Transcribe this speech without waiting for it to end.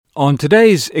On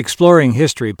today's Exploring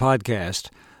History podcast,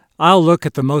 I'll look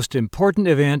at the most important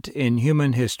event in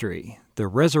human history, the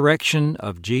resurrection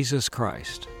of Jesus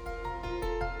Christ.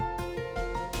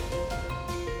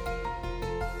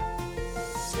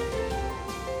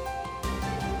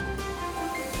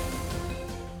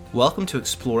 Welcome to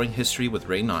Exploring History with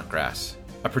Ray Knotgrass,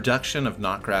 a production of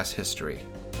Knotgrass History.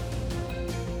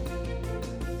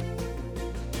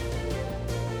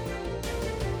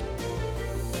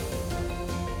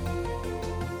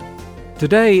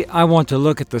 Today, I want to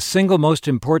look at the single most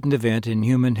important event in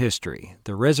human history,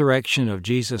 the resurrection of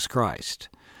Jesus Christ.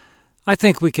 I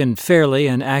think we can fairly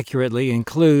and accurately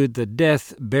include the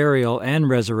death, burial, and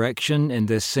resurrection in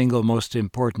this single most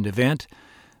important event,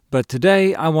 but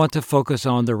today I want to focus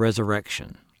on the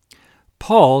resurrection.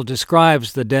 Paul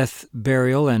describes the death,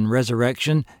 burial, and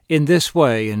resurrection in this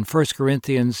way in 1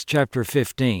 Corinthians chapter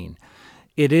 15.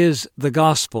 It is the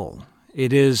gospel.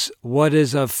 It is what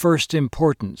is of first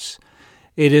importance.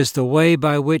 It is the way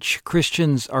by which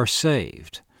Christians are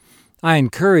saved. I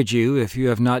encourage you, if you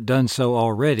have not done so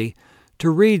already, to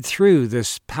read through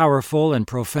this powerful and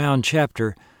profound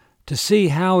chapter to see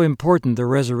how important the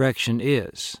resurrection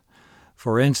is.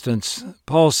 For instance,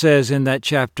 Paul says in that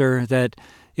chapter that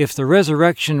if the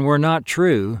resurrection were not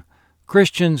true,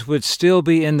 Christians would still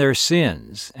be in their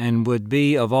sins and would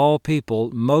be of all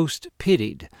people most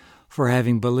pitied for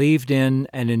having believed in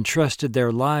and entrusted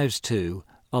their lives to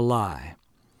a lie.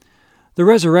 The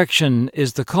resurrection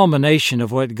is the culmination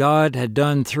of what God had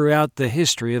done throughout the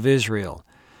history of Israel.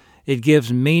 It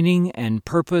gives meaning and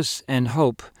purpose and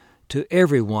hope to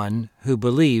everyone who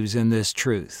believes in this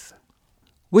truth.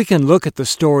 We can look at the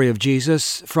story of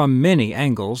Jesus from many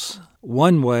angles.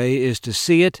 One way is to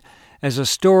see it as a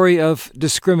story of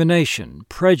discrimination,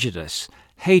 prejudice,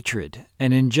 hatred,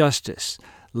 and injustice,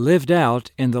 lived out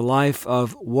in the life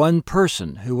of one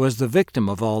person who was the victim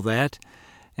of all that,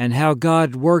 and how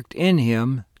God worked in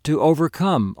him to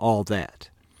overcome all that.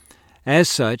 As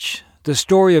such, the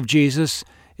story of Jesus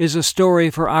is a story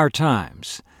for our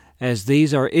times, as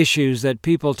these are issues that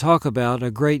people talk about a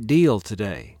great deal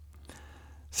today.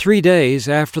 3 days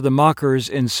after the mockers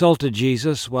insulted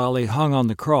Jesus while he hung on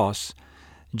the cross,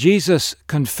 Jesus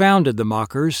confounded the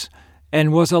mockers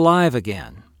and was alive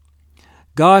again.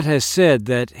 God has said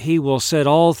that he will set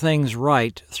all things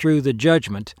right through the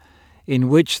judgment in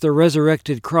which the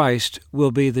resurrected Christ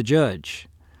will be the judge.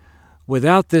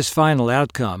 Without this final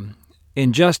outcome,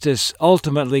 injustice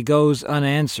ultimately goes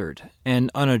unanswered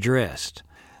and unaddressed.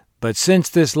 But since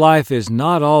this life is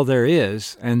not all there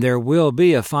is, and there will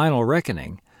be a final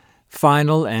reckoning,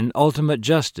 final and ultimate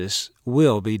justice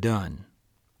will be done.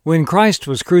 When Christ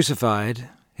was crucified,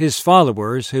 his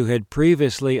followers, who had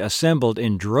previously assembled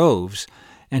in droves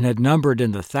and had numbered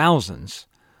in the thousands,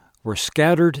 were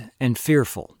scattered and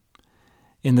fearful.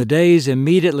 In the days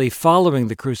immediately following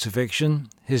the crucifixion,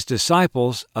 his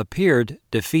disciples appeared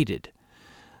defeated.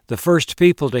 The first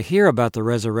people to hear about the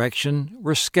resurrection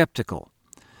were skeptical.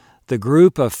 The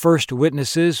group of first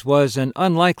witnesses was an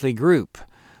unlikely group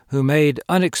who made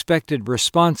unexpected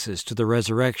responses to the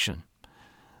resurrection.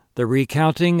 The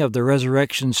recounting of the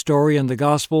resurrection story in the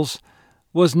Gospels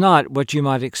was not what you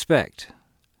might expect.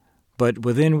 But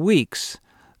within weeks,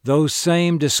 those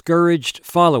same discouraged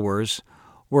followers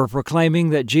were proclaiming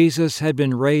that Jesus had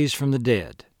been raised from the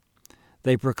dead.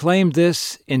 They proclaimed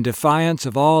this in defiance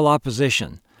of all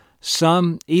opposition,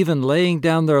 some even laying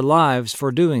down their lives for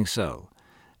doing so,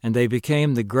 and they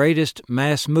became the greatest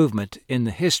mass movement in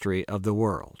the history of the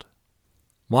world.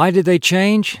 Why did they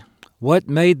change? What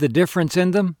made the difference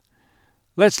in them?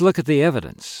 Let's look at the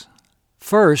evidence.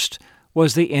 First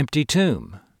was the empty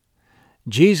tomb.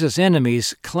 Jesus'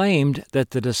 enemies claimed that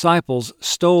the disciples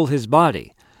stole his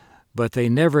body, but they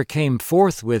never came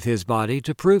forth with his body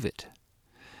to prove it.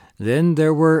 Then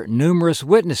there were numerous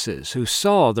witnesses who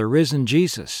saw the risen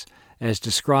Jesus, as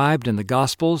described in the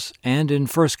Gospels and in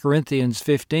 1 Corinthians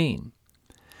 15.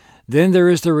 Then there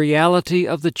is the reality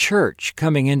of the church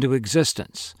coming into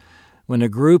existence, when a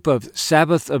group of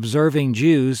Sabbath-observing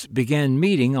Jews began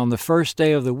meeting on the first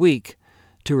day of the week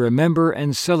to remember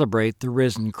and celebrate the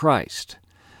risen Christ.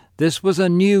 This was a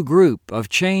new group of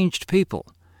changed people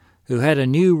who had a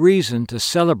new reason to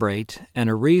celebrate and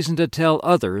a reason to tell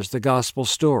others the gospel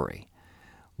story.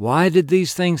 Why did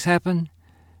these things happen?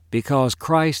 Because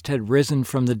Christ had risen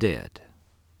from the dead.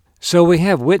 So we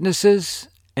have witnesses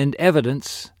and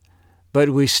evidence, but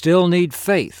we still need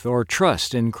faith or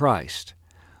trust in Christ.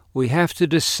 We have to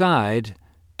decide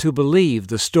to believe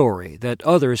the story that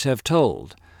others have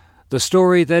told, the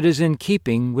story that is in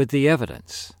keeping with the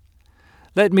evidence.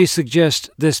 Let me suggest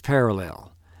this parallel.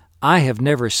 I have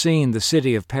never seen the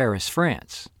city of Paris,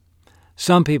 France.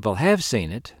 Some people have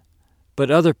seen it, but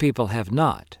other people have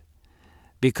not.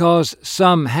 Because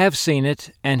some have seen it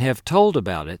and have told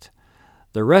about it,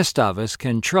 the rest of us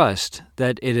can trust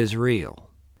that it is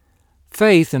real.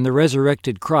 Faith in the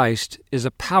resurrected Christ is a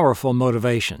powerful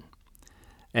motivation.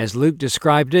 As Luke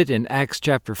described it in Acts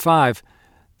chapter 5,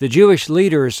 the Jewish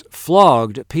leaders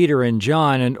flogged Peter and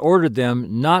John and ordered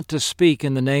them not to speak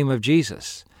in the name of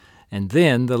Jesus, and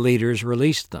then the leaders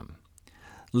released them.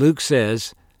 Luke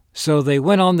says, "So they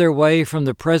went on their way from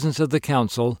the presence of the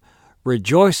council,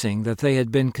 rejoicing that they had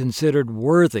been considered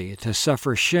worthy to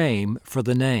suffer shame for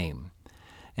the name.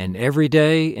 And every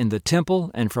day in the temple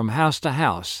and from house to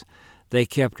house, they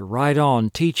kept right on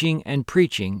teaching and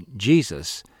preaching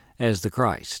Jesus as the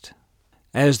Christ."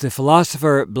 As the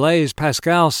philosopher Blaise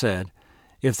Pascal said,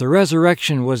 if the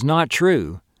resurrection was not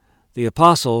true, the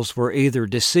apostles were either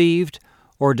deceived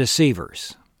or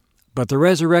deceivers. But the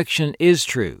resurrection is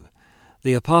true.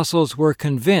 The apostles were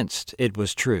convinced it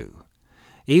was true.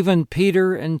 Even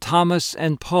Peter and Thomas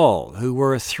and Paul, who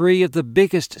were three of the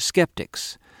biggest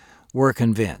skeptics, were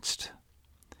convinced.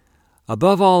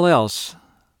 Above all else,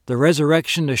 the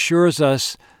resurrection assures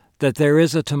us that there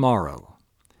is a tomorrow.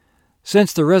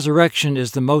 Since the resurrection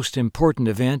is the most important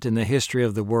event in the history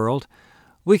of the world,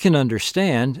 we can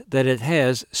understand that it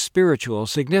has spiritual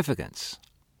significance.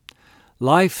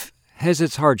 Life has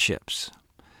its hardships.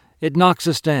 It knocks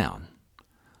us down.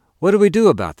 What do we do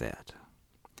about that?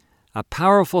 A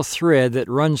powerful thread that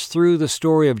runs through the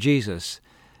story of Jesus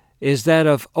is that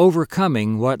of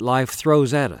overcoming what life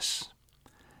throws at us.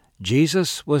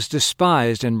 Jesus was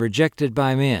despised and rejected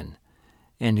by men,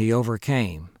 and he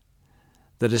overcame.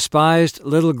 The despised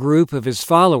little group of his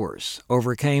followers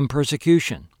overcame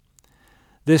persecution.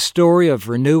 This story of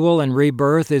renewal and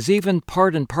rebirth is even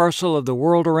part and parcel of the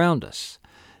world around us.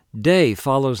 Day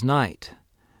follows night.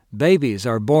 Babies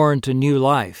are born to new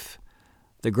life.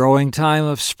 The growing time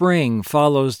of spring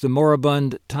follows the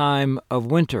moribund time of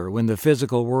winter when the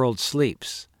physical world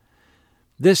sleeps.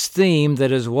 This theme that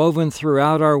is woven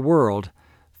throughout our world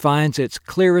finds its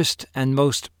clearest and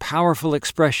most powerful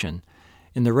expression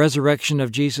in the resurrection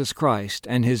of Jesus Christ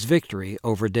and his victory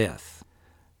over death.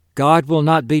 God will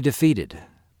not be defeated,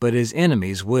 but his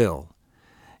enemies will.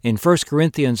 In 1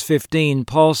 Corinthians 15,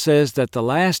 Paul says that the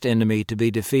last enemy to be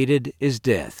defeated is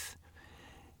death.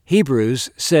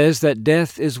 Hebrews says that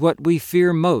death is what we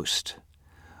fear most.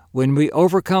 When we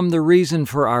overcome the reason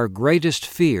for our greatest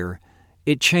fear,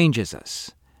 it changes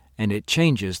us, and it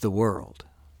changes the world.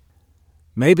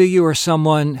 Maybe you are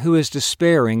someone who is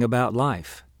despairing about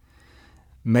life.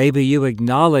 Maybe you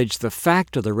acknowledge the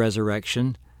fact of the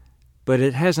resurrection, but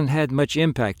it hasn't had much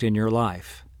impact in your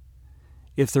life.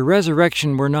 If the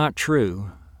resurrection were not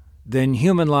true, then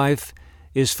human life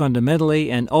is fundamentally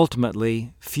and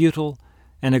ultimately futile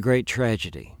and a great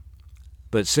tragedy.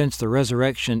 But since the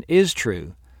resurrection is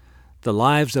true, the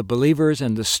lives of believers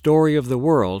and the story of the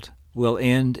world will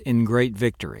end in great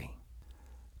victory.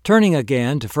 Turning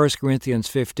again to 1 Corinthians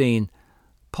 15,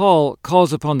 Paul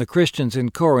calls upon the Christians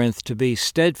in Corinth to be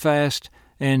steadfast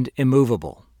and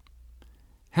immovable.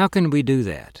 How can we do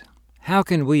that? How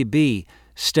can we be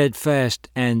steadfast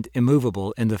and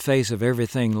immovable in the face of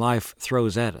everything life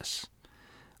throws at us?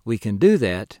 We can do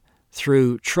that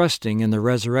through trusting in the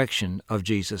resurrection of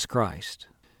Jesus Christ.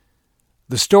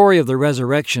 The story of the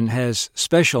resurrection has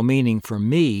special meaning for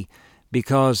me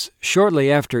because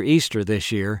shortly after Easter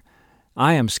this year,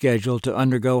 I am scheduled to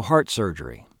undergo heart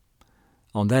surgery.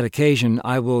 On that occasion,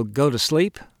 I will go to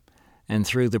sleep, and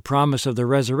through the promise of the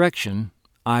resurrection,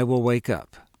 I will wake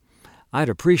up. I'd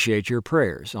appreciate your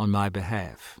prayers on my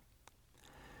behalf.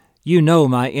 You know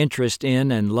my interest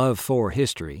in and love for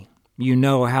history. You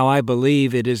know how I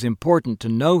believe it is important to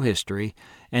know history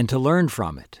and to learn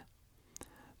from it.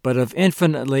 But of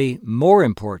infinitely more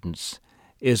importance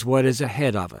is what is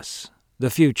ahead of us, the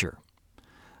future.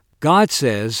 God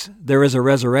says there is a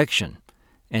resurrection,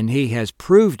 and he has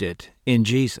proved it in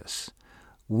Jesus.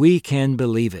 We can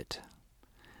believe it.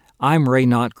 I'm Ray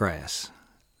Notgrass.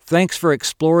 Thanks for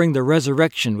exploring the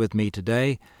resurrection with me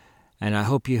today, and I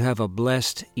hope you have a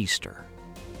blessed Easter.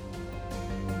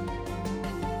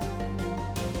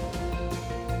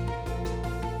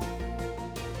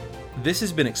 This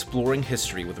has been Exploring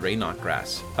History with Ray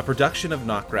Notgrass, a production of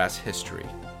Notgrass History.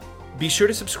 Be sure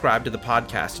to subscribe to the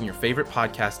podcast in your favorite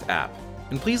podcast app,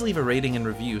 and please leave a rating and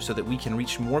review so that we can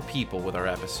reach more people with our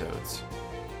episodes.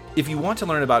 If you want to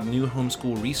learn about new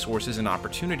homeschool resources and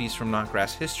opportunities from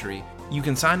Notgrass History, you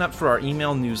can sign up for our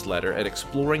email newsletter at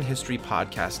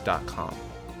exploringhistorypodcast.com.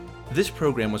 This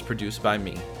program was produced by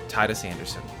me, Titus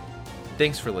Anderson.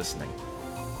 Thanks for listening.